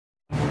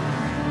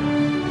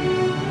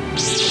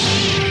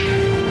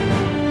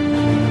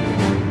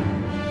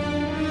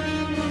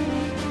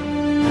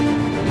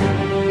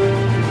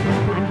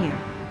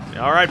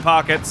right,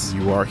 Pockets.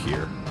 You are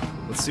here.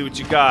 Let's see what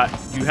you got.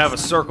 You have a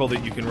circle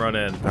that you can run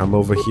in. I'm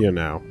over here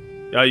now.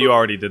 Oh, you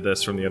already did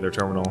this from the other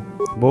terminal.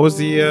 What was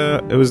the,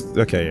 it was,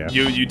 okay, yeah.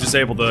 You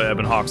disabled the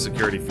Ebon Hawk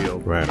security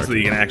field. Right, So okay. that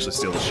you can actually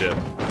steal the ship.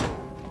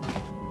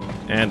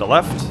 And a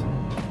left.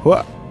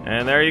 What?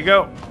 And there you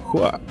go.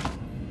 What?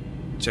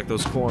 Check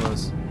those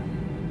corners.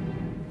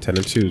 10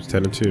 and 2,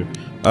 10 and 2.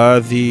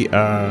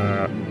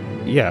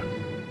 Yeah.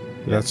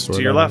 That's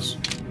To your left.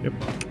 Yep.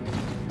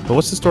 But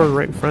what's the store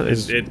right in front?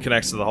 It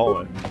connects to the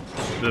hallway.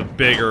 The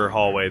bigger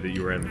hallway that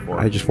you were in before.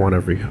 I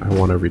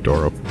want every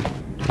door open.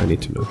 I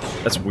need to know.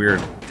 That's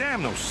weird.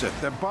 Damn no Sith,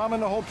 they're bombing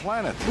the whole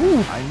planet. Ooh.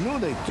 I knew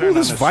they'd turn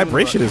This on the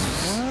vibration silver.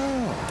 is...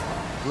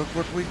 Wow. Look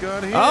what we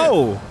got here.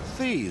 Oh!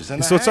 Thieves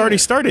and So it's already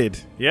started.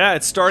 Yeah,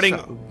 it's starting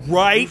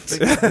right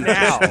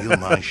now. Steal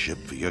my ship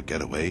for your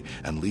getaway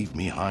and leave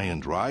me high and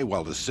dry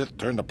while the Sith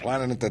turn the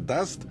planet into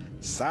dust?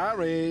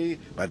 Sorry,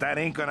 but that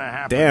ain't gonna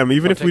happen. Damn,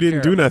 even Well, if we take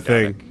didn't care do of it,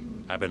 nothing.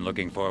 Dalek. I've been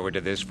looking forward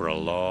to this for a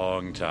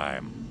long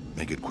time.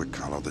 Make it quick,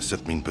 Carlo. The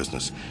Sith mean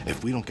business.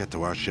 If we don't get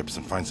to our ships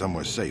and find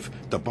somewhere safe,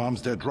 the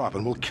bombs they're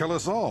dropping will kill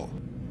us all.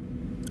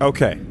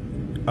 Okay.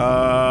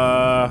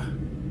 Let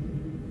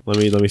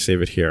me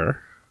save it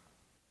here.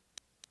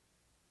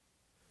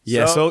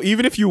 Yeah, so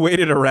even if you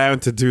waited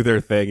around to do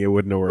their thing, it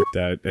wouldn't have worked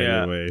out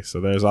anyway. So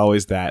there's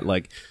always that,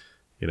 like,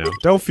 you know,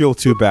 don't feel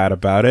too bad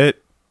about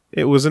it.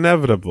 It was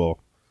inevitable.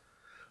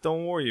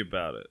 Don't worry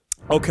about it.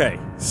 Okay,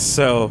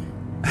 so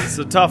It's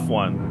a tough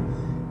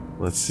one.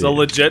 let's see. It's a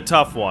legit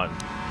tough one.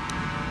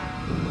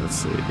 Let's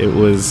see. It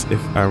was,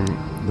 if I'm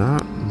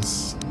not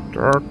mistaken.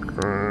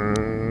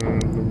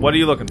 What are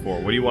you looking for?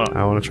 What do you want?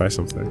 I want to try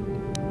something.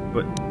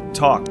 But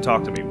talk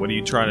to me. What are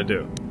you trying to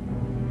do?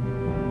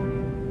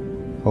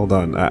 Hold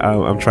on.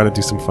 I'm trying to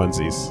do some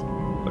funsies.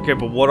 Okay,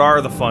 but what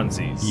are the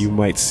funsies? You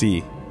might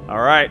see.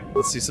 All right,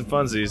 let's see some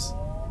funsies.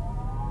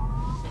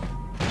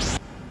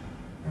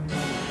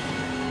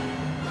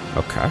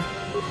 Okay.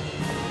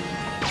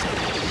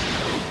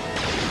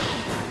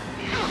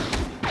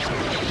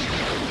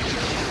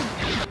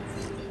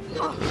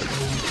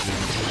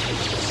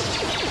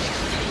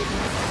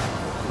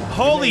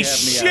 Holy They have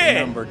me shit!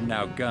 outnumbered and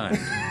outgunned.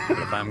 But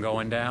if I'm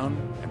going down,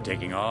 I'm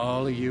taking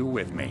all of you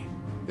with me.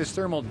 This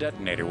thermal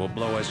detonator will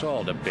blow us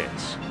all to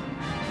bits.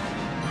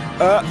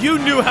 You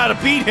knew how to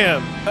beat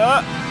him.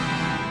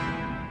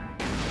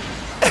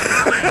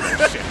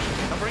 Shit.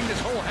 I'll bring this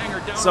whole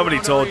hangar down. Somebody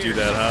around told our you ears.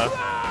 that,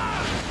 huh?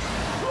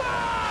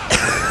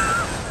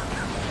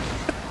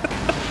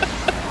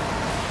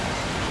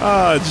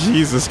 Oh,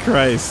 Jesus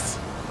Christ.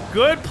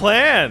 Good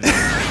plan.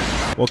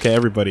 Okay,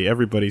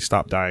 everybody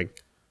stop dying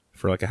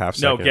for like a half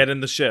No, second. get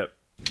in the ship.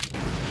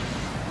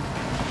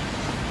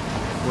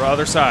 We're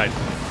other side.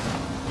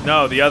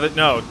 No, the other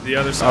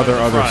side. Other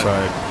the front.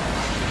 side.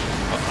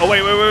 Oh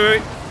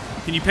wait.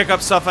 Can you pick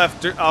up stuff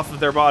off of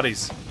their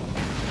bodies?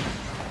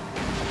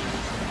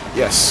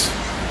 Yes.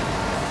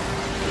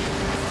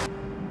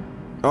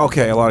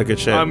 Okay, a lot of good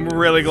shit. I'm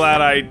really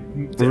glad I.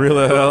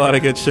 Really a lot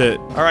of good shit.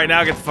 All right,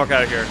 now get the fuck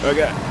out of here.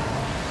 Okay.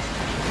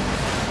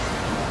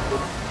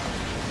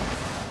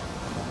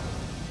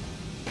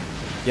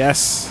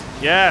 Yes.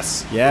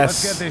 Yes.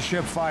 Yes. Let's get this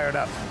ship fired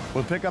up.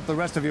 We'll pick up the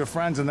rest of your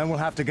friends and then we'll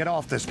have to get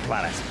off this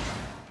planet.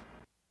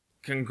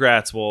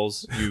 Congrats,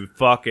 Wolves. You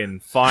fucking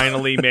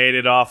finally made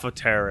it off of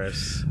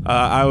Terrace.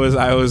 I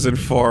was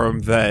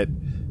informed that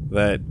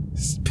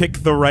pick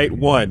the right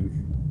one.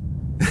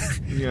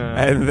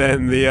 Yeah. And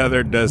then the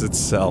other does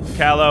itself.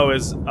 Callow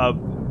is a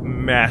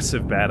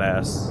massive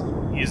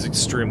badass. He is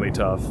extremely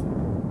tough.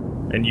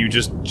 And you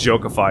just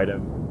jokeified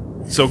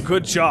him. So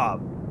good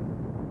job.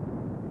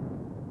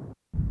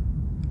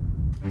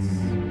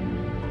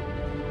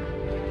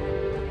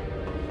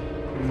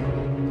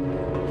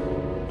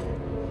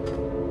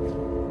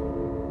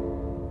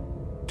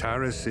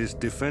 Taris is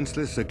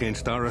defenseless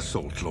against our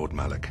assault, Lord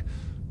Malak.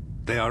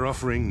 They are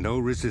offering no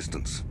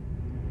resistance.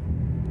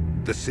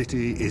 The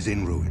city is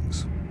in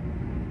ruins.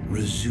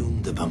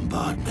 Resume the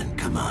bombardment,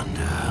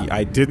 Commander.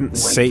 I didn't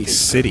say Wipe this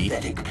city.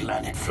 pathetic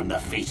planet from the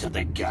face of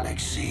the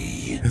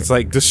galaxy. It's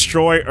like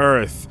destroy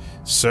Earth.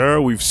 Sir,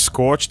 we've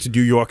scorched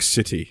New York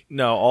City.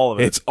 No, all of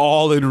it. It's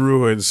all in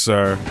ruins,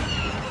 sir.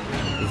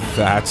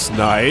 That's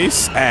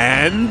nice.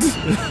 And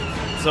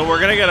So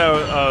we're gonna get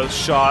a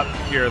shot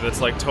here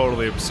that's like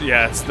totally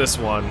yeah, it's this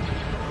one.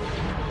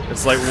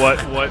 It's like what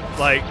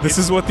like this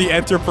is what the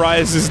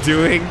Enterprise is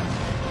doing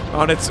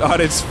on its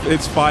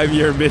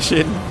 5-year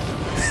mission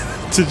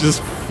to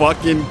just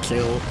fucking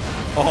kill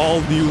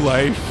all new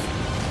life.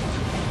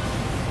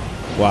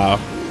 Wow.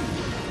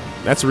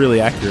 That's really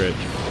accurate.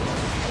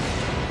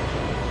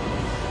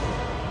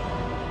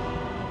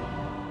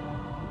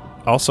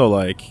 Also,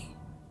 like,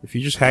 if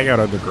you just hang out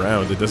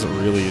underground, it doesn't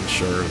really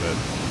ensure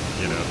that,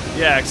 you know.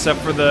 yeah, except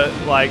for the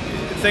like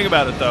think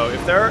about it though.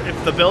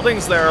 If the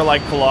buildings there are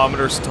like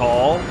kilometers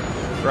tall,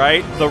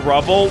 right? The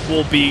rubble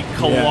will be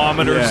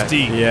kilometers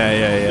deep. Yeah.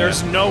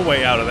 There's no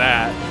way out of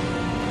that.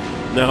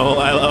 No,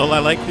 I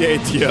like the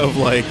idea of,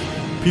 like,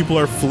 people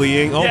are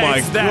fleeing. Oh Yeah, my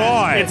it's that.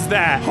 god. It's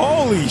that.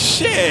 Holy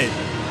shit.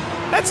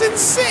 That's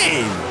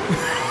insane.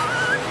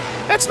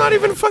 That's not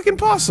even fucking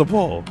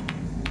possible.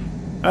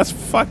 That's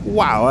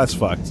wow, that's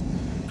fucked.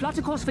 Plot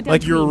a course for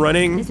Like you're Dantooine.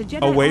 running There's a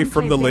Jedi away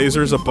from the enclave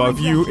there. We lasers can above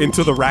find you refuge.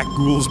 into the rat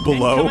ghouls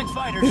below, Incoming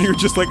fighters. and you're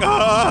just like,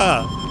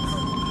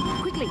 ah!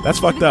 Quickly, That's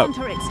to the fucked up. gun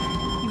turrets.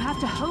 You have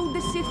to hold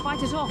the Sith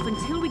fighters off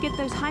until we get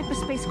those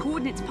hyperspace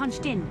coordinates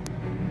punched in.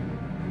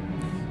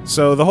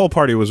 So the whole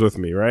party was with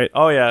me, right?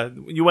 Oh yeah,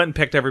 you went and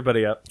picked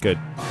everybody up. Good.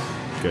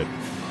 Good.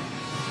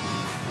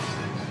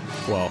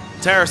 Well,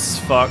 Terrace is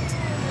fucked.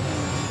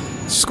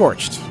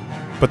 scorched.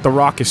 But the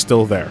rock is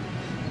still there.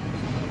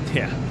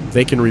 Yeah.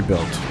 They can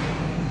rebuild.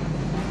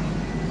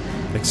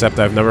 Except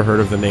I've never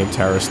heard of the name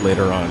Taris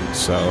later on,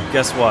 so...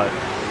 Guess what?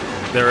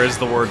 There is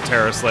the word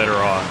Terrace later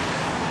on,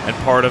 and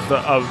part of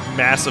a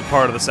massive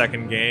part of the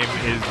second game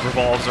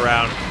revolves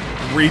around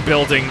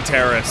rebuilding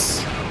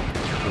Terrace.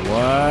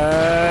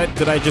 What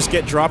did I just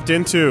get dropped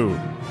into?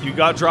 You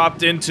got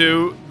dropped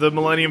into the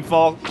Millennium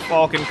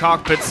Falcon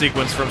cockpit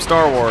sequence from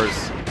Star Wars.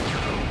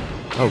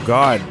 Oh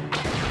god.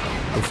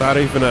 Without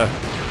even a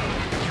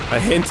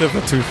hint of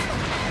a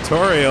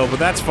tutorial, but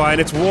that's fine,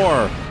 it's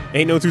war.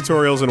 Ain't no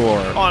tutorials in war.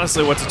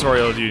 Honestly, what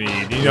tutorial do you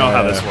need? You know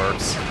how this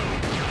works.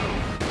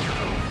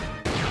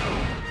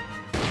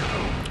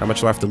 How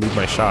much do I have to lead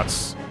my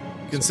shots?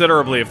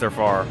 Considerably if they're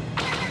far.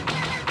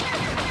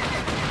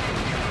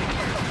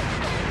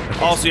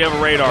 Also, you have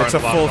a radar. It's a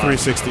full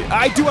 360.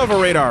 I do have a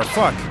radar.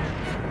 Fuck.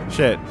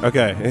 Shit.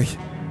 Okay.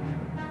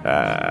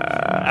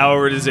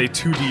 However, it is a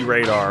 2D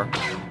radar.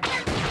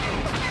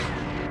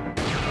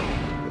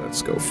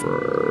 Let's go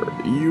for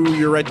you.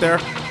 You're right there.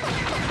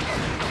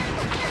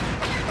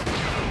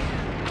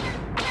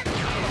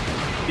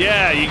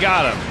 Yeah, you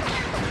got him.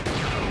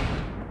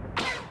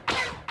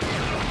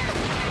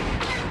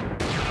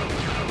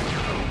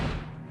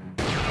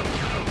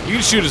 You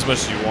can shoot as much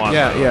as you want.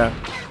 Yeah, though. yeah.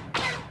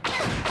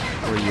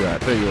 Where are you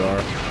at? There you are.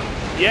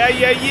 Yeah,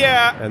 yeah,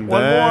 yeah. And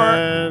One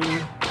then...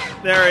 more.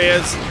 There he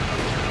is.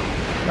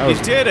 That You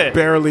was did it.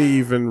 barely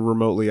even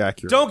remotely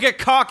accurate. Don't get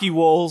cocky,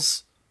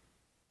 wolves.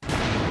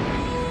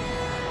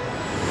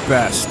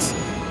 Best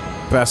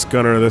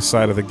gunner this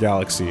side of the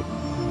galaxy. You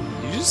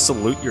just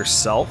salute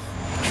yourself?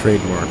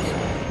 Trademark.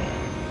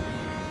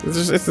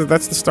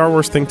 That's the Star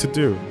Wars thing to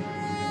do.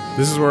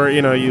 This is where,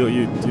 you know,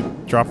 you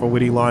drop a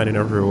witty line and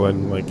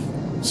everyone, like,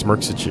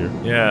 smirks at you.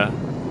 Yeah.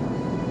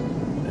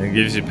 And it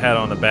gives you a pat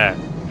on the back.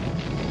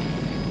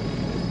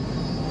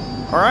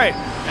 Alright.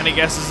 Any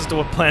guesses as to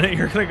what planet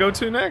you're gonna go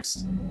to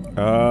next?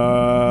 Ah,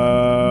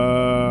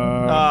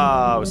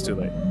 it was too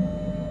late.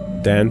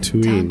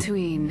 Dantooine.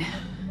 Dantooine.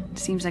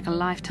 Seems like a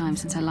lifetime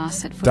since I last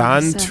set foot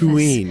on the surface.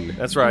 Dantooine.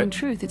 That's right. In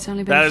truth, it's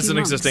only been That a is few an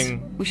months.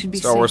 existing We should be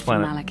Star Wars safe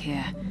planet. from Malak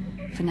here.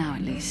 For now,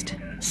 at least.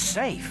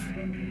 Safe?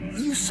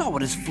 You saw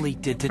what his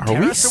fleet did to Are Terrace.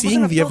 we There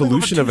seeing wasn't a the building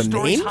evolution over of a 2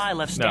 stories name? high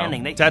left No.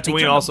 standing. They Tatooine turned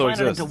the also planet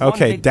exists. into one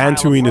Okay, big pile of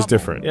Dantooine is rubble.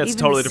 different. Yeah, it's a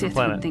Even totally the different Sith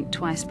would planet. think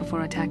twice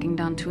before attacking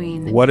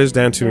Dantooine. What is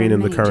There Dantooine are in the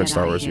many current Jedi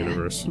Star Wars here,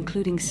 universe?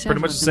 including Pretty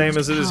several much of the same most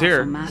as it is here.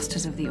 powerful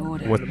Masters of the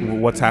Order.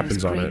 What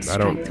happens on There's it? I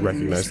don't great strength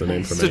recognize the within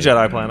name this from It's a it.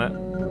 Jedi planet.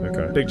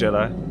 Okay. Big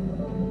Jedi.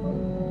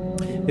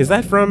 Is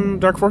that from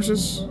Dark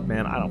Forces?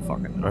 Man, I don't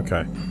fucking know.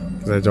 Okay.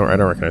 'Cause I don't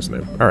recognize the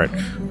name. Alright.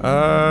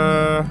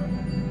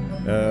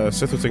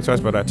 Sith would think twice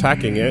about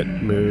attacking it.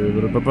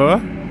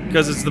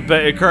 Because it's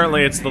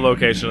currently it's the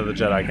location of the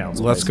Jedi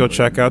Council. Let's go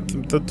check out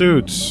the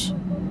dudes.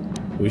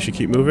 We should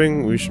keep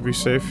moving. We should be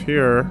safe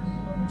here.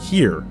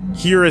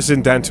 Here is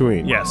in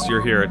Dantooine. Yes,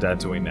 you're here at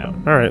Tatooine now.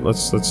 Alright,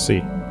 let's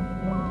see.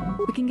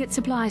 We can get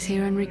supplies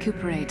here and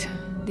recuperate.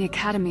 The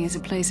Academy is a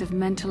place of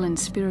mental and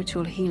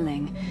spiritual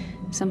healing.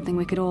 Something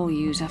we could all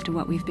use after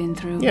what we've been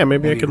through. Yeah,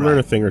 maybe I Maybe could right. learn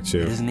a thing or two.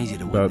 It isn't easy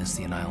to about witness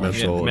the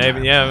annihilation. mental,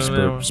 Maybe, yeah,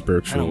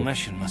 spiritual. That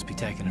mission must be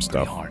taking her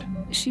stuff. pretty hard.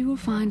 She will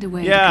find a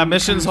way. Yeah, to come to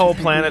Mission's terms whole with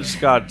her planet grief. just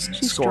got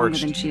She's stronger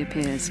scorched. than she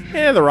appears.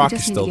 Yeah, the rock We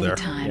is just need still to give there. it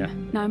time. Yeah.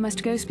 Now I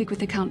must go speak with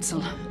the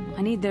council.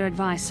 I need their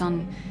advice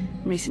on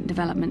recent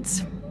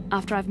developments.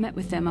 After I've met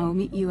with them, I will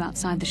meet you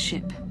outside the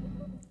ship.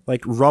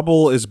 Like,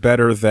 rubble is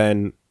better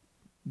than,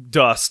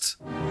 Dust.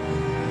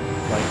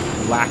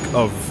 like, lack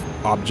of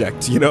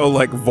object, you know?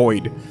 Like,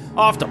 void.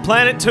 Off to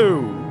Planet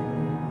 2!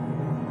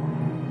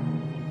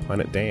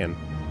 Planet Dan.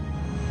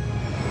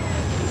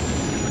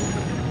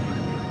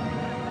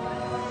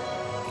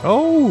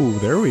 Oh,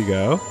 there we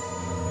go.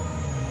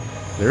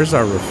 There's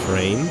our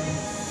refrain.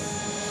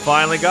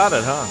 Finally got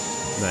it, huh?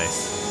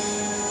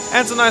 Nice.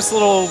 And it's a nice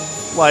little,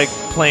 like,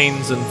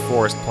 plains and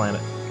forest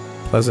planet.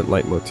 Pleasant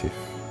leitmotif.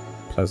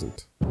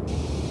 Pleasant.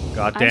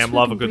 Goddamn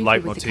love a good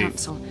I've spoken briefly with the leitmotif.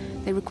 council.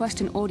 They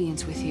request an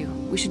audience with you.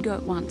 We should go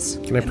at once.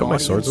 Can I put my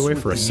swords away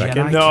for a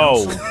second?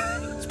 No.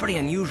 It's pretty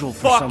unusual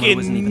for someone who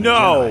isn't Fucking even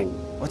no! a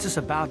Jedi. What's this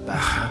about,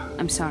 Bastard?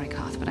 I'm sorry,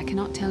 Karth, but I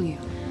cannot tell you.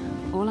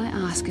 All I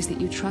ask is that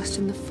you trust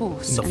in the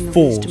Force The and the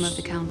Force. wisdom of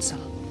the council.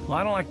 Well,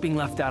 I don't like being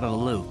left out of the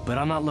loop, but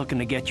I'm not looking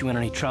to get you in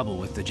any trouble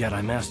with the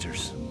Jedi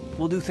Masters.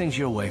 We'll do things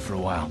your way for a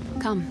while.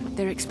 Come,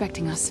 they're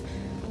expecting us.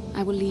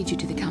 I will lead you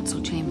to the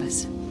council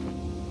chambers.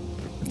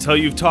 Until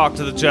you've talked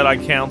to the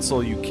Jedi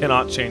Council, you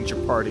cannot change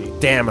your party.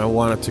 Damn, I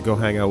wanted to go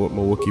hang out with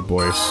my Wookiee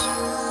boys.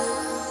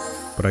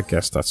 But I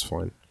guess that's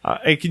fine.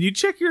 Hey, can you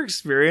check your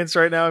experience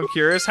right now? I'm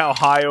curious how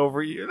high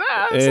over you.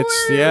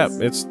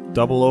 It's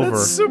double over.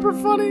 That's super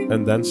funny.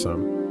 And then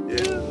some.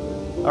 Yeah.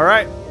 All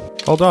right.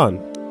 Hold on.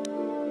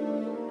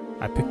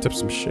 I picked up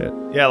some shit.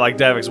 Yeah, like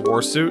Davik's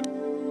war suit.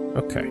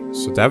 Okay,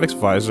 so Davik's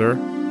visor.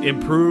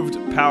 Improved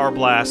power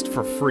blast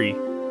for free.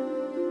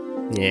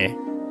 Yeah.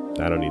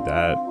 I don't need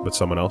that, but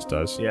someone else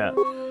does. Yeah.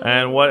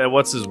 And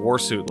what's his war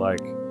suit like?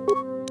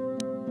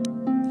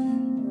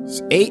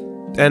 It's 8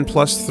 and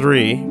plus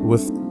 3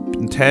 with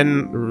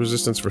 10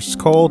 resistance versus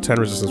cold, 10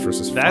 resistance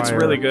versus fire. That's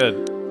really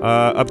good.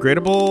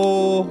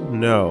 Upgradable?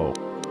 No.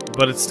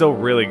 But it's still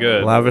really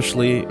good.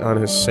 Lavishly on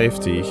his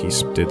safety, he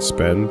did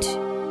spend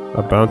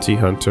a bounty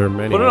hunter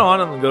many. Put it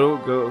on and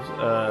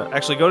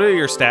actually go to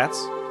your stats.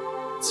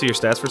 See your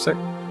stats for a sec.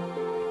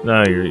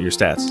 No, your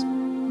stats.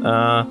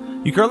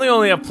 You currently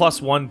only have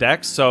 +1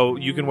 dex, so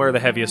you can wear the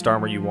heaviest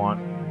armor you want.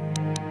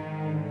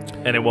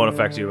 And it won't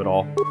affect you at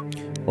all.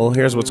 Well,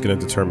 here's what's going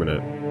to determine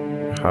it.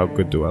 How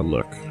good do I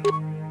look?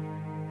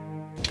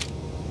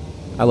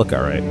 I look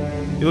alright.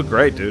 You look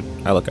great, dude.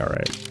 I look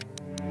alright.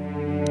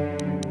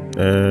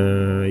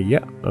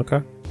 Yeah,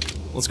 okay.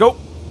 Let's go.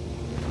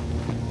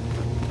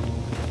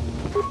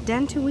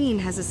 Dantooine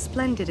has a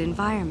splendid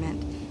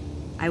environment.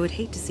 I would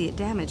hate to see it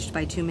damaged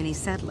by too many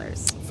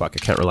settlers. Fuck, I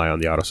can't rely on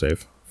the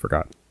autosave.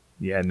 Forgot.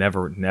 Yeah,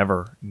 never.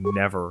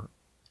 In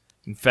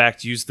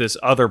fact, use this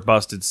other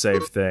busted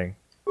save thing.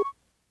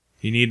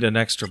 You need an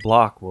extra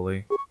block,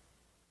 Wooly.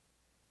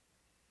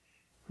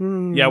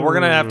 Yeah, we're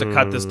gonna have to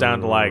cut this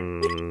down to like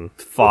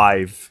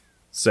 5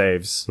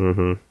 saves.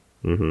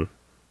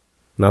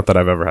 Not that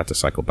I've ever had to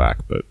cycle back,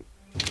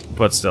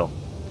 but still.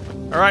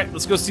 Alright,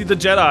 let's go see the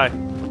Jedi.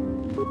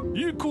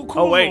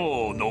 Oh, wait.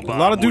 a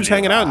lot of dudes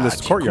hanging out in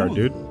this courtyard,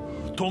 dude.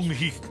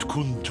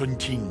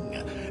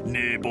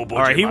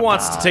 Alright, he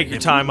wants to take your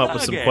time up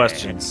with some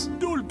questions.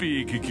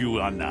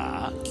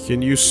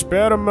 Can you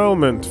spare a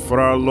moment for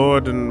our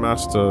Lord and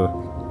Master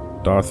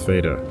Darth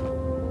Vader?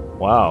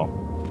 Wow.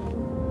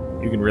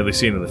 You can really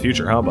see into the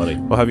future, huh, buddy?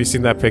 Well, have you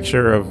seen that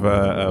picture of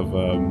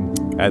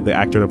the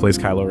actor that plays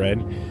Kylo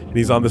Ren? And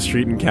he's on the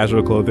street in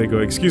casual clothing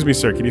going, "Excuse me,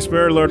 sir, can you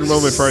spare a Lord a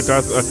moment for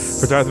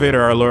Darth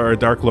Vader, our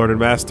Dark Lord and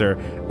Master?"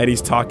 And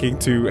he's talking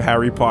to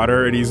Harry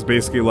Potter, and he's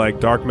basically like,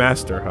 "Dark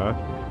Master, huh?"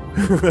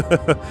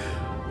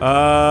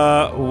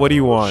 What do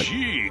you want?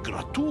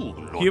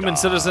 Human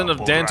citizen of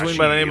Dantooine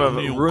by the name of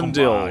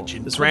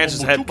Rundil. This ranch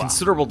has had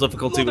considerable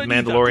difficulty with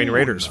Mandalorian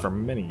raiders for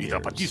many years.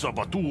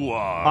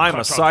 I'm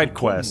a side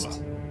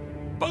quest.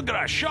 You're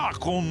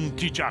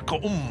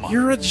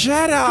a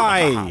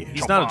Jedi!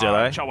 He's not a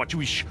Jedi.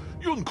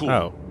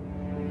 Oh.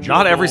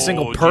 Not every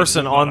single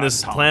person on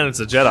this planet's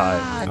a Jedi.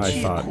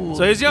 I thought.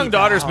 So his young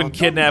daughter's been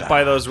kidnapped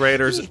by those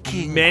raiders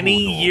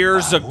many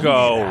years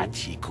ago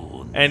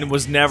and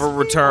was never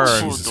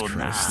returned. Jesus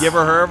Christ. You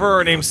ever heard of her?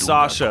 Her name's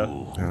Sasha.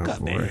 Oh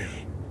boy.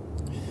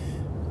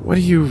 What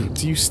do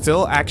you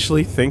still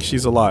actually think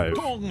she's alive?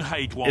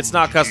 It's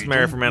not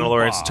customary for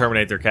Mandalorians to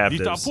terminate their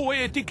captives.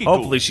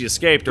 Hopefully she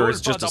escaped or is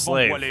just a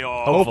slave.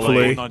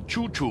 Hopefully.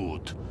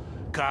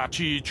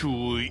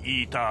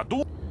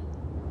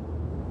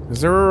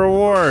 Is there a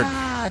reward?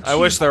 I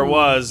wish there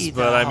was,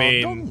 but I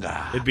mean,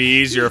 it'd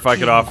be easier if I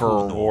could offer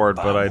a reward,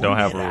 but I don't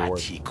have a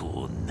reward.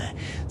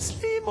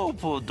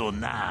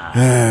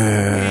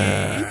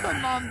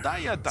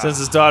 Since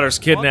his daughter's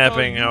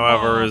kidnapping,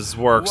 however, his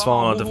work's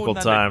fallen on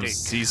difficult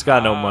times. He's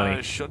got no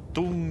money.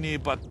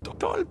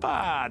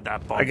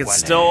 I could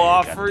still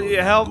offer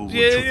you help,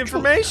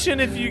 information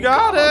if you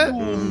got it.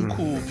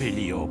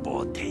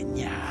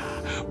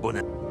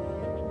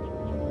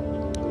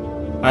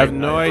 I have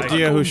no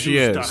idea who she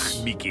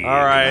is.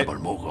 Alright,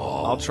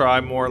 I'll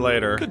try more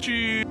later.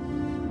 Here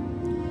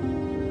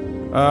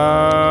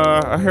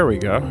we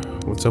go.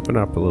 Let's open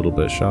up a little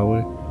bit, shall we?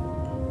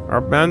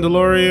 Are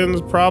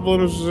Mandalorians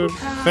problems a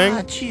thing?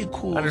 I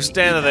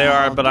understand that they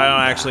are, but I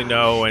don't actually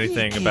know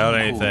anything about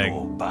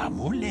anything.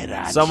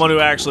 Someone who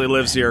actually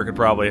lives here could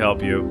probably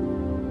help you.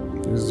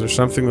 Is there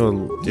something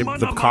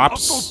the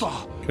cops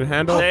can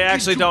handle? They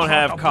actually don't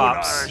have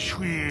cops.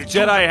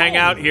 Jedi hang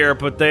out here,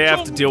 but they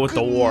have to deal with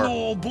the war.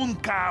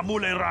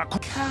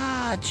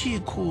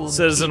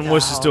 Citizen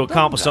wishes to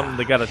accomplish something,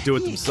 they gotta do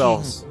it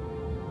themselves.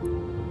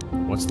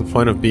 What's the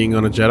point of being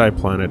on a Jedi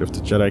planet if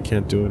the Jedi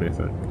can't do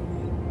anything?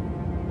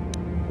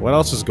 What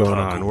else is going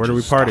on? Where do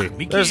we party?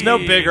 There's no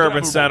big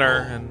urban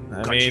center, and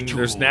I mean,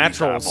 there's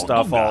natural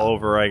stuff all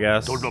over, I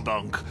guess. If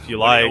you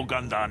like. You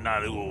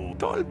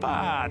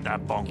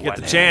get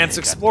the chance,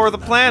 explore the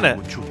planet.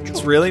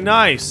 It's really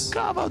nice.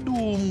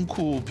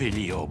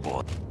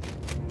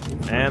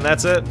 And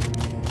that's it.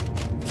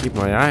 Keep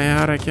my eye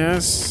out, I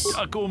guess.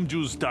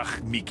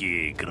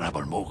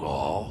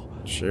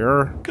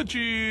 Sure.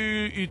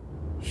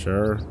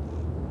 Sure.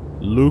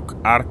 Luke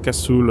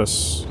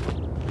Arcasulas.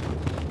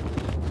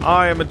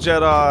 I am a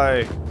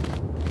Jedi.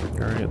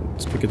 Alright,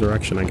 let's pick a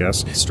direction, I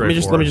guess. Let me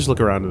just look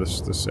around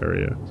this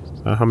area.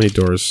 How many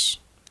doors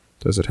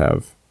does it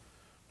have?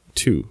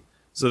 2.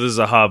 So this is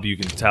a hub, you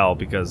can tell,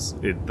 because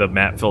the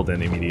map filled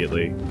in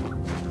immediately.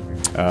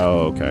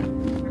 Oh, okay.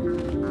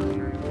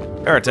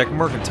 Aerotech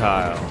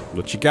Mercantile.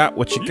 What you got?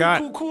 What you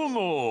got?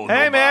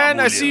 Hey man,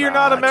 I see you're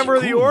not a member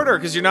of the Order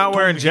because you're not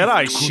wearing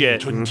Jedi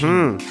shit.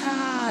 Mm-hmm.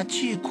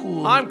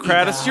 I'm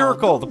Kratos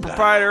Urical, the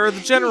proprietor of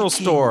the general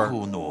store.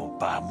 Not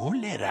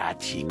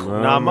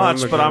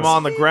much, but I'm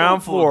on the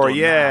ground floor,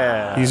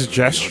 yeah. He's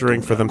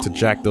gesturing for them to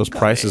jack those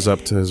prices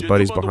up to his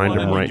buddies behind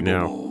him right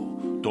now.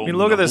 I mean,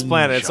 look at this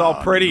planet. It's all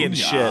pretty and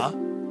shit.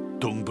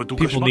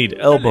 People need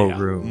elbow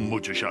room.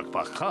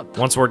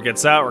 Once word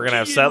gets out, we're gonna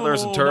have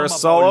settlers and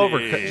tourists all over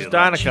just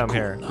dying to come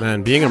here.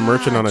 Man, being a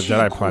merchant on a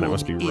Jedi planet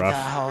must be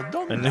rough.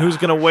 And who's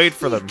gonna wait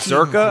for them?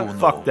 Zerka?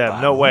 Fuck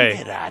them, no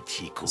way.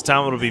 This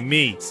time it'll be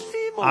me.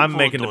 I'm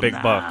making the big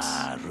bucks.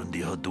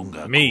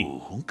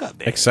 Me.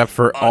 Except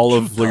for all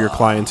of your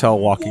clientele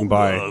walking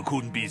by.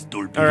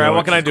 Alright,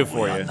 what can I do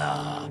for you?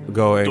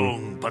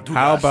 Going,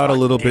 how about a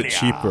little bit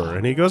cheaper?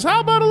 And he goes, how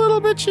about a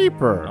little bit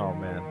cheaper? Oh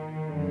man.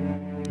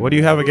 What do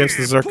you have against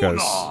the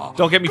Zerkas?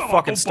 Don't get me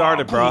fucking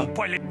started, bro.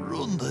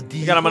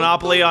 You got a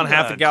monopoly on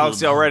half the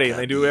galaxy already, and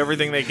they do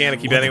everything they can to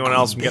keep anyone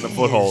else from getting a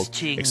foothold.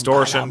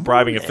 Extortion,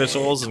 bribing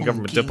officials, and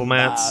government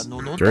diplomats.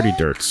 Dirty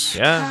dirts.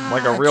 Yeah,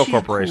 like a real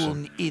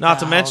corporation. Not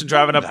to mention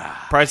driving up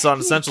prices on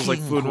essentials like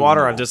food and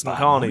water on distant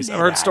colonies. I've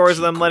heard stories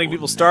of them letting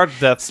people starve to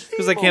death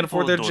because they can't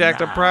afford their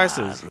jacked up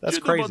prices. That's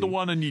crazy.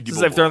 Since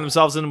they've thrown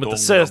themselves in with the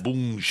Sith,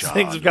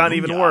 things have gotten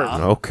even worse.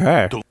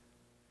 Okay.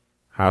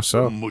 How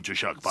so?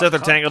 Sith are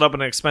tangled up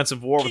in an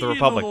expensive war with the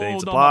Republic. They need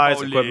supplies,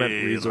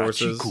 equipment,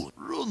 resources.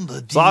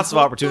 There's lots of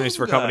opportunities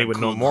for a company with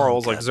no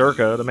morals like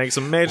Zerka to make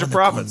some major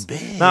profits.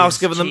 Now it's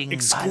giving them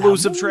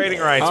exclusive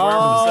trading rights where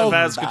the Sith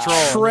has control.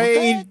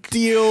 Trade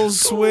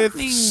deals with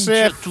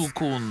Sith.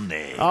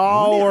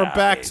 Oh, we're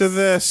back to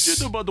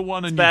this.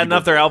 It's bad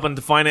enough they're helping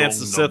to finance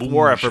the Sith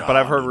war effort, but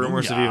I've heard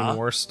rumors of even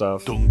worse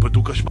stuff.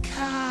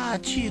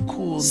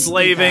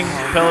 Slaving,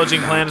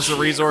 pillaging planetary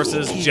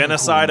resources,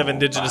 genocide of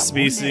indigenous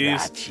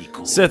species.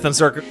 Sith and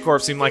Circuit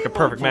Corp seem like a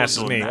perfect match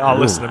to me. Oh,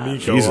 listen to me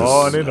go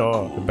on and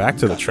on. Back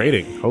to the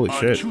trading. Holy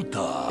shit.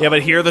 Yeah,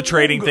 but here the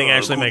trading thing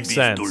actually makes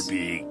sense.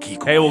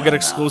 Hey, we'll get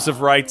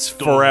exclusive rights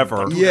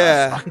forever.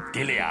 Yeah.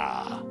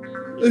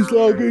 As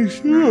long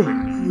as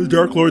the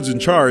Dark Lord's in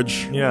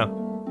charge. Yeah.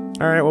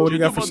 Alright, what do you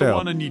got for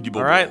sale?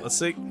 Alright, let's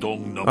see.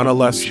 On a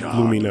less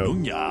gloomy note.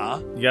 You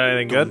got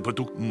anything good?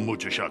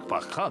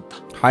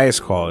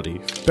 Highest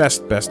quality.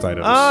 Best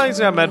items. Oh, he's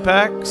got med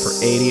packs. For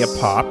 80 a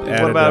pop.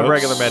 What about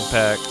regular med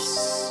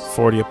packs?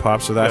 40 a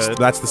pop, so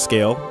that's the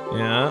scale.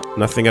 Yeah.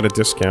 Nothing at a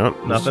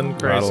discount. Nothing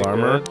crazy. Battle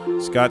armor. Good.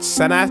 It's got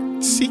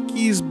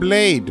Sanatsiki's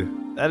Blade.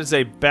 That is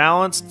a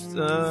balanced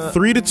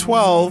 3 to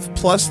 12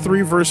 plus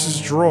 3 versus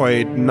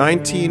droid,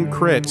 19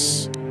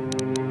 crits.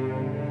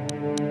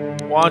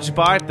 Why don't you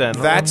buy it then?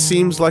 That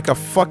seems like a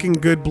fucking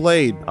good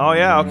blade. Oh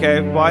yeah,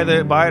 okay. Buy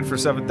it for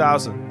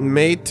 7,000.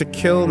 Made to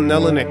kill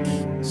Nelenik.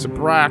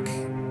 Sabrak.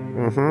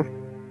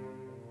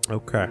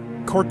 Okay.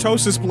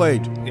 Cortosis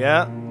blade.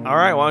 Yeah.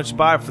 Alright, why don't you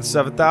buy it for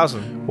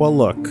 7,000? Well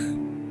look,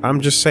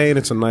 I'm just saying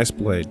it's a nice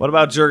blade. What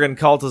about Jurgen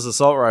Cultus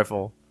Assault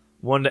Rifle?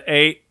 1 to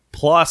 8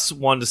 plus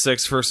 1 to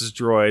 6 versus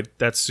droid.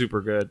 That's super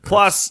good.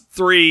 Plus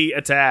 3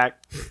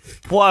 attack.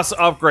 Plus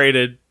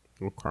upgraded.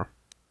 Okay.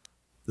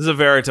 This is a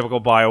very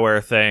typical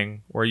BioWare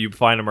thing, where you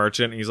find a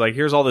merchant, and he's like,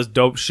 here's all this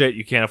dope shit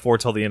you can't afford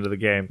till the end of the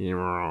game.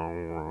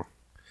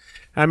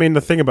 I mean,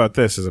 the thing about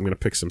this is I'm going to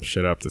pick some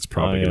shit up that's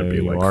probably going to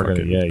be like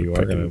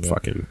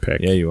fucking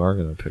pick. Yeah, you are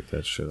going to pick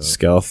that shit up.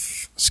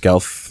 Stealth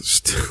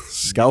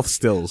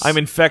stills. I'm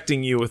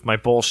infecting you with my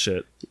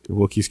bullshit.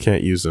 Wookiees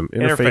can't use them.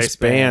 Interface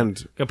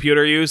banned.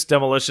 Computer use,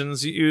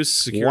 demolitions use,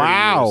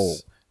 security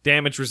use.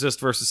 Damage resist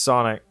versus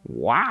Sonic.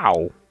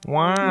 Wow.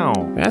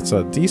 That's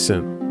a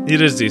decent.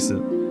 It is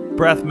decent.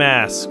 Breath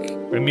mask.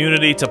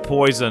 Immunity to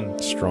poison.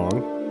 Strong.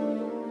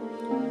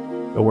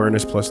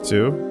 Awareness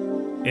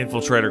 +2.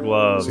 Infiltrator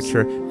gloves.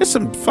 Secure. There's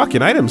some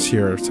fucking items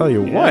here, I'll tell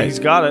you what. He's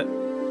got it.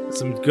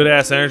 Some good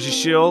ass energy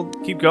shield.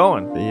 Keep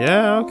going.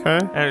 Yeah, okay.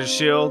 Energy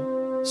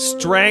shield.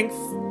 Strength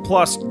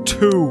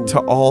 +2. To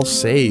all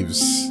saves.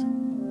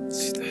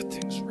 See, that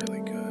thing's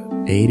really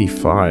good.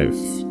 85.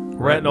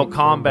 Retinal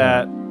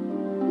combat.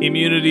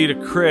 Immunity to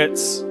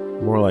crits.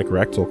 More like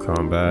rectal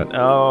combat.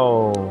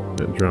 Oh.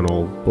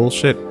 Adrenal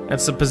bullshit.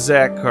 And some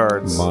Pizzak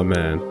cards. My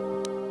man.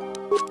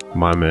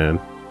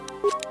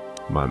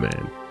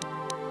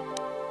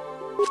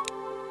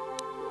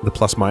 The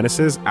plus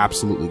minuses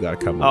absolutely gotta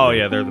come. Oh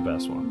yeah, they're the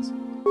best ones.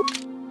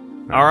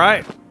 All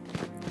right,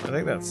 I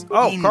think that's.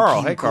 Oh,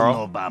 Carl. Hey,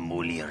 Carl.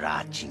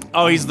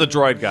 Oh, he's the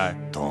droid guy.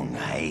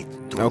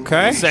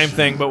 Okay. Same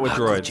thing, but with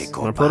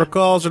droids. My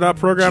protocols are not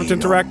programmed to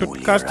interact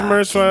with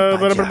customers. What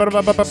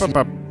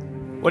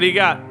do you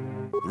got?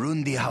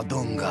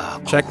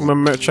 Check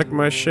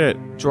my shit.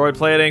 Droid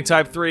plating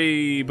type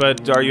 3,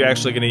 but are you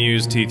actually going to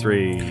use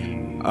T3?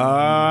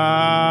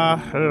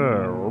 I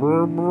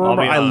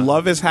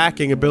love his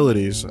hacking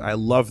abilities. I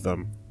love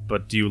them.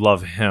 But do you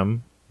love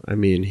him? I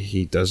mean,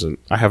 he doesn't.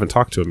 I haven't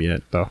talked to him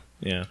yet, though.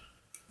 Yeah.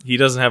 He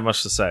doesn't have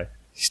much to say.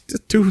 He's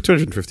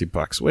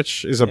 $250,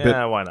 which is a bit.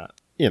 Yeah, why not?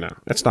 You know,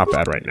 it's not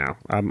bad right now.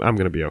 I'm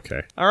going to be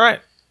okay. All right.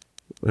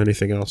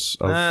 Anything else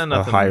of a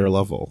nothing. higher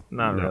level?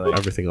 Not No, really.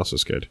 Everything else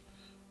is good.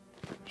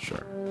 Sure.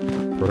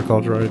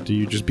 Protocol droid, do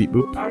you just beat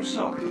boop?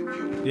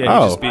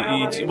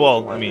 Yeah,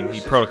 well, I mean, he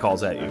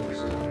protocols at you.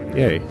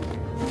 Yay.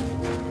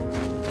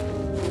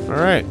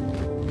 Alright.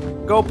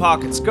 Go,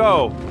 Pockets,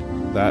 go!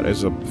 That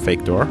is a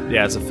fake door.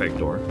 Yeah, it's a fake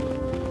door.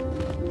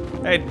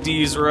 Hey,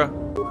 Deezra.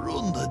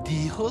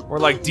 We're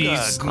like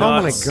Deez Oh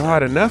my nuts.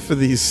 god, enough of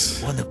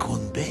these.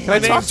 Can I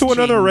talk to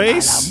another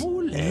race?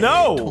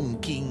 No!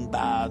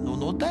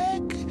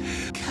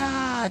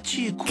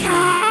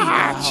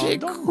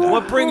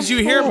 What brings you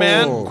here,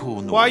 man?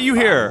 Why are you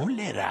here?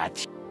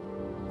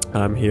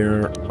 I'm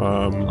here,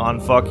 On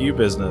fuck you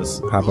business.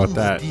 how about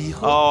that?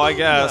 Oh, I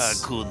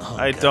guess.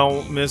 I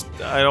don't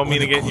mean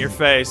to get in your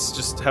face.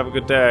 Just have a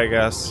good day, I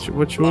guess.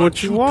 What you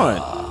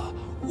want?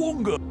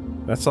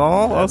 That's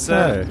all? That's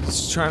okay. it.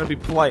 Just trying to be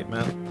polite,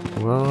 man.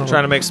 Well,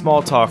 Trying to make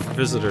small talk for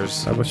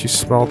visitors. how about you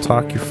small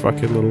talk your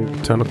fucking little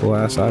tentacle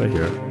ass out of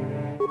here?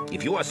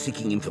 If you are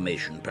seeking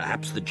information,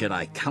 perhaps the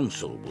Jedi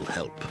Council will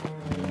help.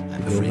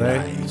 I'm Will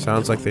afraid they?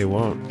 Sounds like they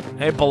won't.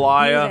 Hey, You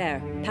Belaya.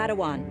 there,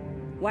 Padawan.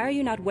 Why are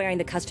you not wearing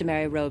the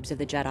customary robes of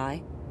the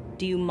Jedi?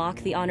 Do you mock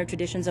the honor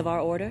traditions of our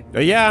order?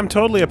 Yeah, I'm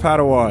totally a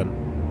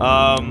Padawan.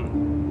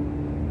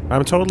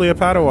 I'm totally a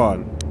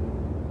Padawan.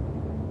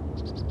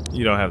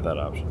 You don't have that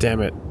option.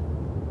 Damn it.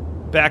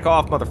 Back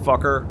off,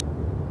 motherfucker.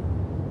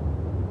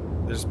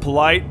 There's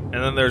polite, and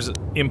then there's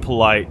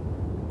impolite.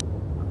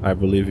 I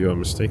believe you are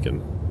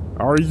mistaken.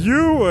 Are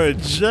you a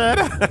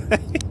Jedi?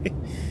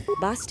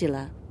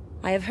 Bastila.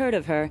 I have heard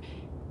of her.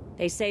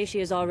 They say she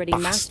has already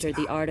mastered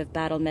the art of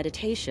battle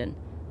meditation.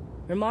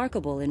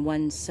 Remarkable in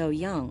one so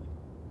young.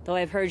 Though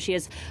I've heard she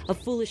has a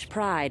foolish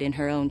pride in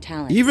her own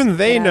talents. Even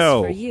they But as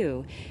know. for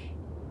you,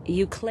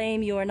 you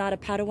claim you are not a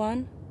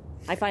Padawan?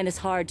 I find this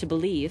hard to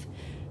believe.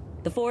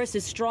 The Force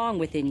is strong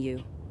within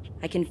you.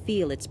 I can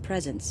feel its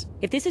presence.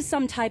 If this is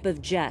some type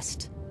of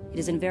jest, it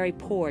is in very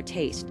poor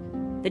taste.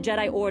 The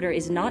Jedi Order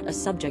is not a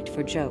subject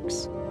for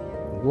jokes.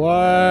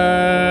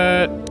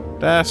 What?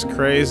 That's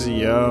crazy,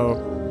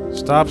 yo.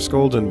 Stop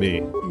scolding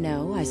me.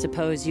 No, I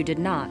suppose you did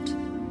not.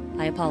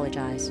 I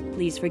apologize.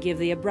 Please forgive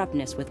the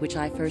abruptness with which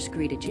I first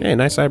greeted you. Hey,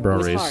 nice eyebrow It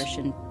was raise. harsh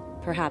and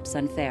perhaps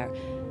unfair.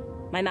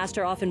 My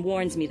master often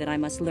warns me that I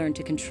must learn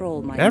to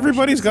control my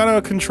Everybody's emotions.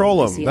 gotta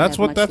control I them. see I That's have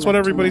what much that's what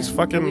left to everybody's learn.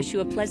 I fucking. wish you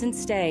a pleasant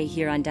stay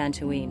here on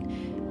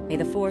Dantooine. May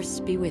the Force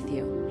be with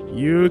you.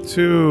 You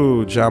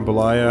too,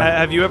 Jambalaya.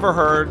 Have you ever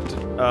heard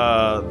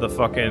the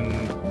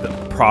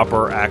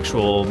proper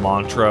actual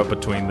mantra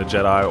between the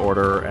Jedi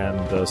Order and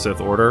the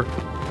Sith Order?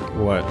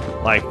 What?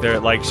 Like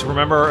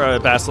remember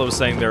Bastila was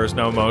saying there is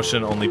no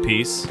motion, only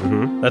peace.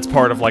 Mm-hmm. That's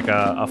part of like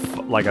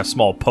a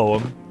small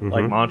poem,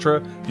 like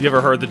mantra. You ever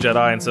heard the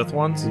Jedi and Sith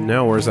ones?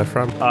 No, where's that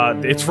from?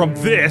 It's from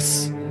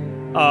this,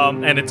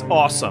 and it's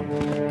awesome.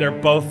 They're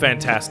both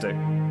fantastic.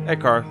 Hey,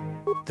 Carl.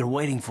 They're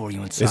waiting for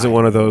you inside. Is it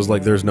one of those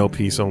like there's no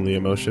peace, only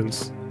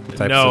emotions?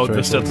 Type No,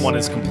 the situations? Sith one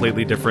is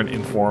completely different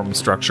in form,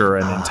 structure,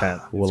 and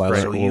intent. Will It's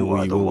I? great.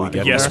 Will we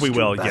get Yes, there? we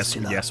will.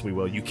 Yes, we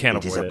will. You can't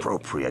It is avoid it.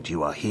 appropriate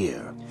you are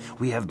here.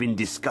 We have been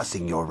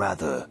discussing your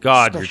rather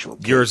God, special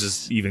yours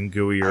case. is even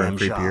gooier I and am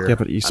creepier. Jacques, Yeah,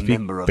 but you a speak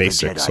member of the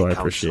basic, Jedi so I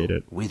Council. appreciate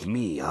it. With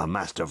me are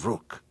Master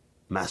Vrook,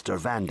 Master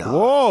Vandar,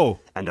 Whoa!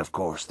 and of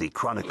course the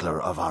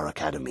chronicler of our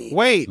academy,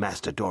 Wait.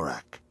 Master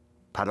Dorak.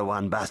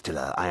 Padawan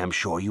Bastila, I am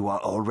sure you are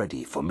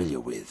already familiar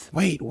with.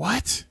 Wait,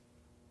 what?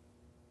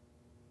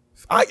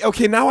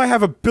 Okay, now I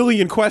have a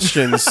billion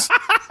questions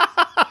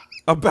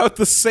about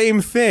the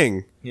same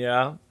thing.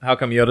 Yeah. How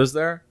come Yoda's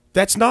there?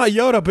 That's not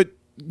Yoda, but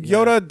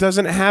Yoda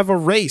doesn't have a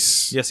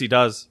race. Yes, he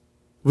does.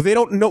 Well, they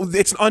don't know.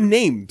 It's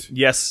unnamed.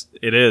 Yes,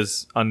 it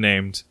is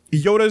unnamed.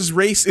 Yoda's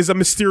race is a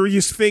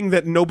mysterious thing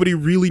that nobody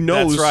really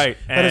knows. That's right.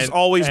 That has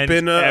always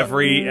been a...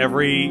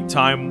 every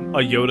time a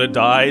Yoda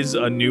dies,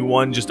 a new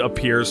one just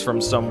appears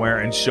from somewhere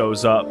and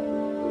shows up.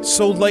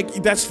 So, like,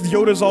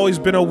 Yoda's always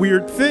been a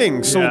weird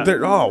thing. So, Yeah.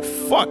 oh,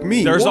 fuck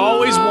me. There's What?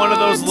 always one of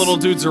those little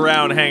dudes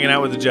around hanging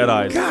out with the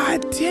Jedi.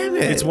 God damn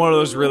it. It's one of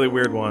those really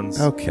weird ones.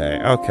 Okay.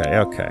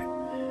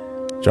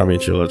 Draw me a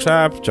chill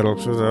tap.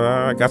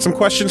 Got some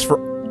questions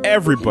for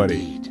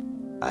everybody. Indeed.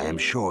 I am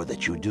sure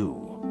that you do.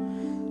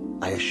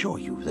 I assure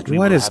you that we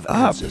What will is have up?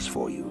 answers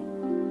for you.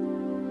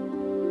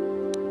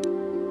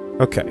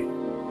 Okay.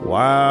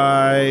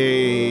 Why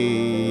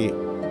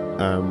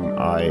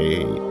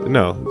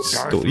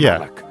yeah.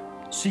 Malak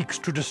seeks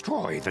to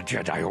destroy the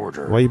Jedi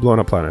Order. Why are you blowing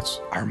up planets?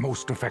 Our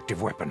most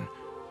effective weapon,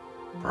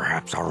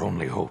 perhaps our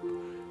only hope,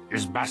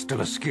 is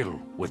Bastila's skill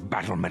with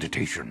battle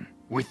meditation.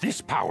 With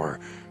this power,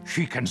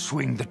 she can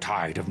swing the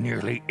tide of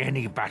nearly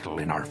any battle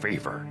in our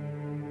favor.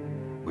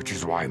 Which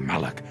is why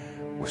Malak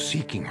was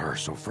seeking her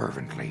so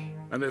fervently.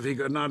 And if he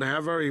could not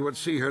have her, he would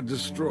see her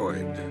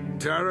destroyed.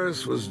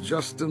 Taris was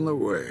just in the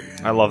way.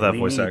 I love that We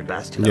voice need actor.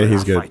 Bastila Yeah, in he's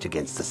our good. fight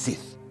against the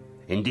Sith.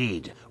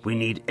 Indeed, we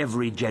need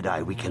every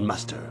Jedi we can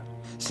muster,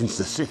 since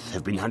the Sith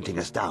have been hunting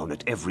us down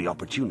at every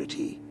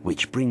opportunity,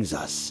 which brings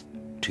us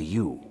to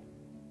you.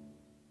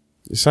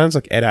 It sounds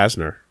like Ed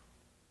Asner.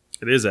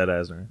 It is Ed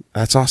Asner.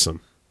 That's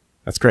awesome.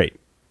 That's great.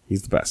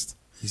 He's the best.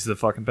 He's the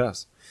fucking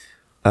best.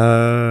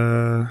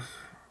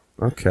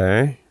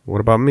 Okay. What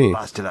about me?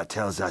 Bastila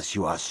tells us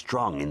you are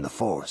strong in the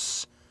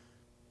Force.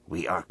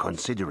 We are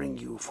considering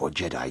you for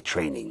Jedi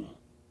training.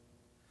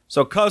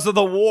 So, cause of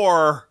the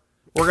war,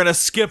 we're gonna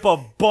skip a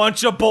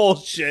bunch of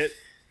bullshit.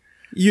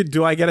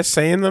 Do I get a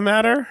say in the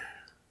matter?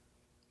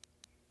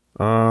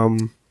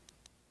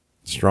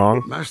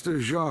 Strong. Master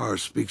Jar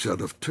speaks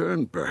out of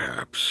turn,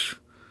 perhaps.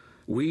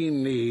 We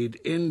need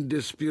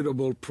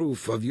indisputable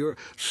proof of your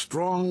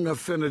strong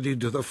affinity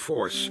to the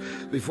Force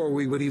before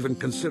we would even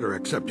consider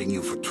accepting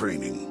you for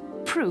training.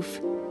 Proof?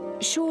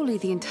 Surely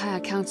the entire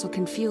council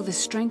can feel the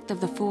strength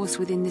of the Force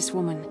within this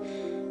woman.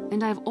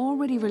 And I've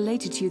already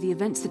related to you the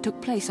events that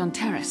took place on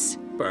Terrace.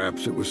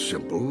 Perhaps it was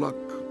simple luck.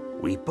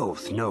 We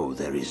both know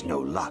there is no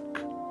luck.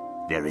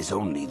 There is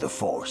only the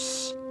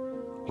Force.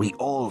 We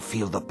all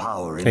feel the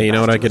power in Hey, you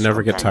know what I could Bastila's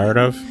never get tired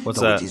of? What's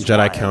that?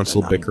 Jedi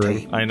Council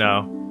bickering. I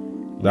know.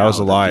 That was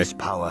a lie. This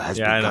power has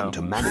begun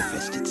to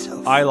manifest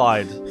itself. I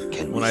lied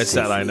Can when we I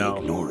said I safely know.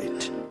 Ignore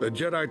it. The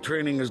Jedi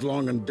training is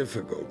long and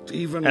difficult,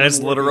 even. And it's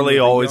when literally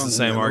working with always young the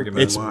same and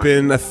argument. It's open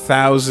been minds.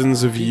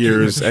 thousands of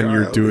years, Teaching a and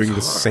you're child doing is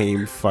the hard.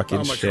 same fucking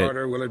How much shit.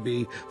 harder will it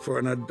be for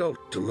an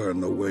adult to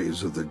learn the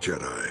ways of the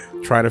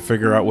Jedi? Try to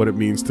figure out what it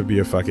means to be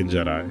a fucking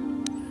Jedi.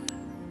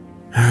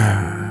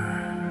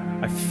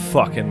 I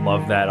fucking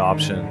love that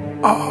option.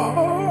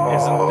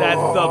 Isn't that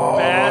the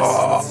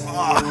best?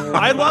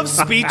 I love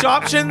speech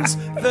options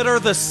that are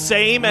the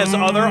same as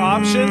other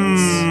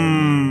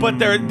options, but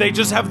they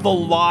just have the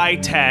lie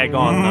tag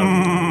on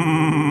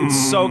them.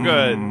 It's so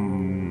good.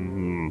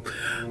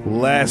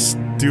 Let's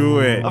do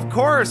it. Of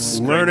course.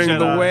 Learning great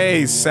the Jedi.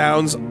 ways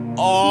sounds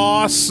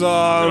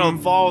awesome.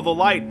 Follow the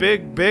light.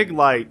 Big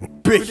light.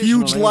 Big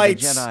huge Traditionally,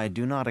 lights. The Jedi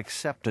do not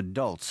accept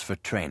adults for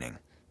training,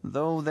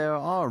 though there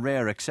are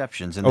rare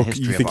exceptions in the Oh,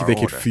 history you of think our they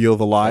could order. feel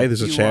the lie? But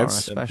There's a you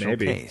chance? are a special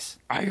Maybe. case.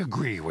 I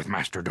agree with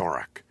Master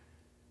Dorak.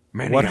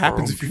 Many What of our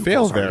happens own if you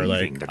pupils fail are there,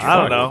 leaving like- the I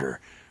don't Jedi know. Order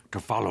to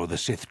follow the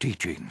Sith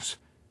teachings.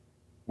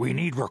 We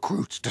need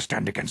recruits to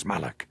stand against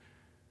Malak.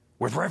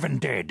 With Revan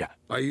dead,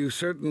 Are you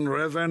certain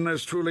Revan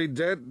is truly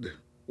dead?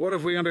 What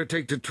if we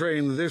undertake to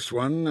train this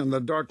one and the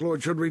Dark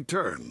Lord should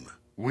return?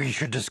 we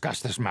should discuss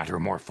this matter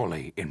more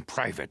fully in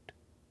private.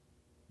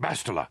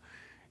 Bastila,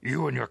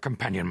 you and your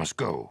companion must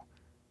go.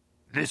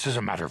 This is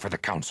a matter for the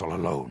Council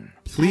alone.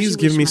 Please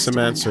give me some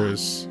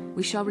answers.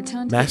 We shall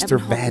return to Master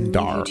the Ebon Hall and leave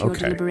Vandar, you to your okay.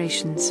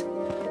 deliberations.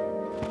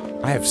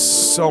 I have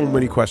so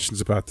many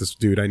questions about this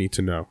dude I need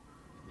to know.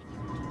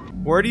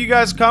 Where do you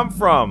guys come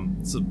from?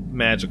 It's a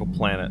magical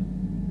planet.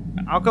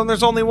 How come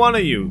there's only one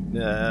of you?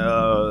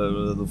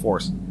 The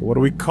Force. What do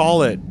we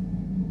call it?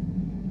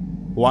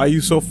 Why are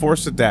you so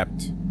Force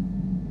adept?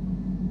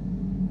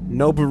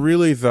 No, but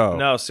really though.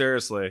 No,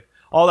 seriously.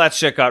 All that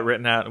shit got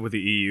written out with the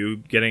EU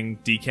getting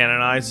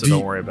decanonized, so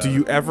don't worry about Do it.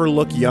 you ever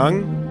look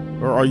young?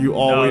 Or are you No,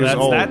 always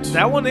old?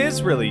 that one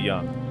is really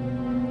young.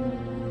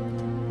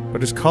 But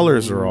his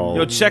colors are all...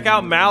 Yo, check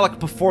out Malik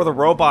before the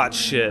robot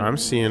shit. I'm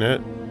seeing it.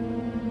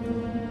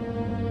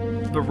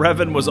 But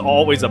Revan was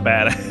always a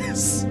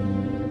badass.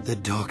 The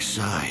dark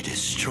side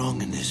is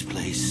strong in this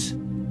place.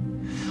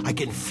 I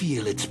can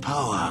feel its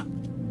power.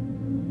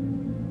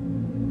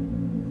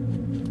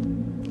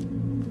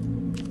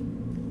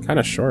 Kind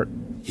of short.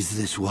 Is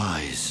this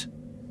wise?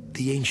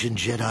 The ancient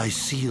Jedi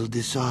sealed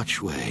this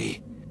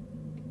archway.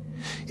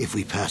 If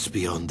we pass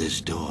beyond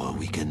this door,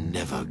 we can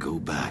never go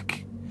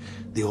back.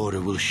 The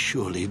Order will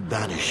surely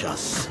banish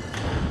us.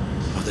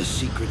 Are the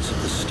secrets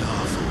of the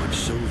Star Forge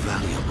so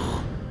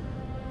valuable?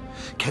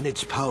 Can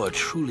its power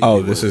truly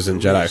Oh, be this worth is in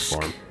the Jedi risk?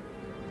 form.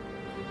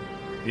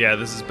 Yeah,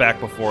 this is back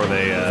before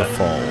they... The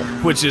fall.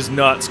 Which is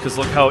nuts, because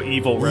look how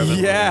evil Revan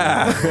was.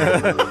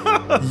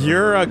 Yeah.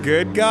 You're a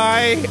good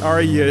guy?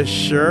 Are you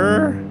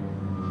sure?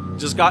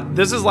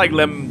 This is like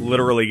them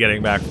literally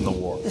getting back from the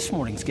war. This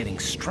morning's getting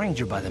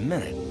stranger by the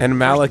minute. And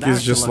Malik First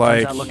is just Bastila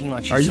like, comes out looking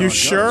like she are saw you a ghost,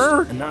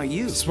 sure? And now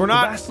you. We're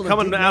not Bastila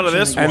coming did out of mention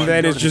this that you one. And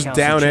then wanted to it's go to the just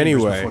council down chambers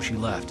anyway. Before she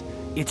left.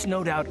 It's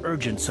no doubt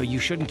urgent, so you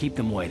shouldn't keep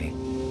them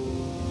waiting.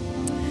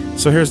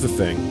 So here's the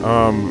thing.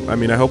 I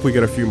mean, I hope we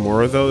get a few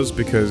more of those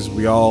because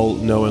we all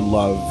know and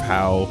love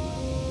how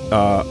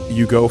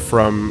you go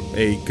from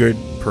a good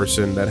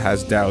person that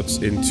has doubts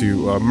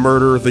into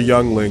murder the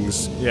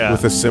younglings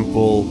with a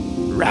simple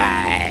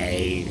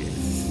right.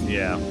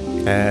 Yeah.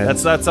 And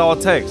that's all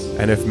it takes.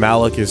 And if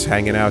Malik is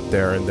hanging out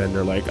there and then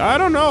they're like, I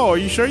don't know, are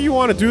you sure you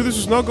want to do this?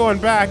 There's no going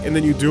back. And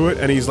then you do it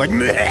and he's like,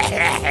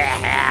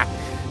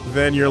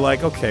 then you're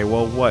like, okay,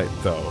 well, what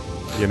though?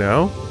 You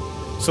know?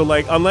 So,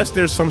 like, unless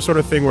there's some sort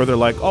of thing where they're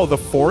like, oh, the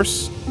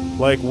Force,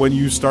 like, when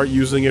you start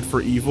using it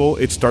for evil,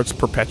 it starts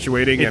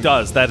perpetuating. It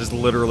does. That is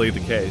literally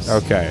the case.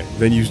 Okay.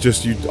 Then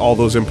all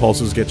those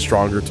impulses get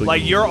stronger till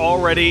Like, you're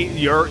already,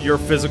 your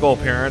physical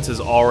appearance is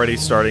already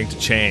starting to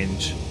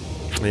change.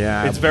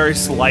 Yeah. It's very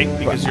slight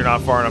because you're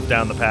not far enough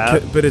down the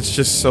path. But it's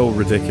just so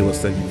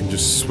ridiculous that you can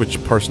just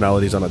switch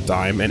personalities on a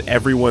dime, and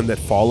everyone that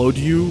followed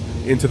you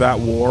into that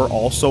war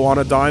also on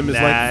a dime is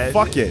like,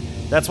 fuck it.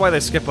 That's why they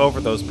skip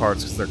over those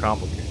parts, because they're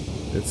complicated.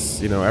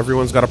 It's,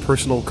 everyone's got a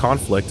personal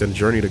conflict and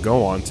journey to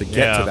go on to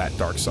get to that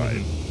dark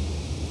side.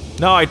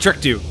 No, I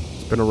tricked you.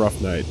 It's been a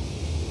rough night.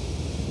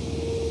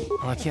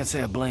 Well, I can't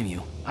say I blame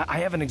you. I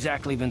haven't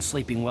exactly been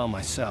sleeping well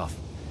myself.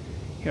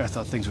 Here, I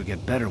thought things would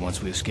get better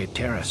once we escaped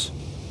Terrace.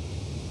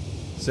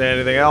 Say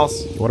anything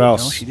else? What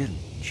else? No, she didn't.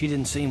 She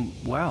didn't seem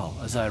well,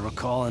 as I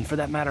recall, and for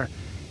that matter,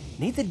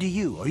 neither do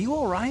you. Are you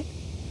all right?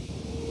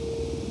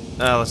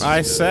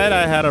 I said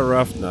I had a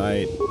rough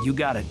night. You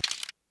got it.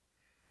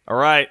 All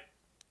right.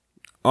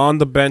 On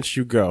the bench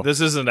you go. This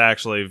isn't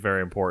actually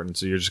very important,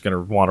 so you're just going to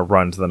want to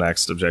run to the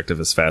next objective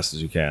as fast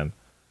as you can.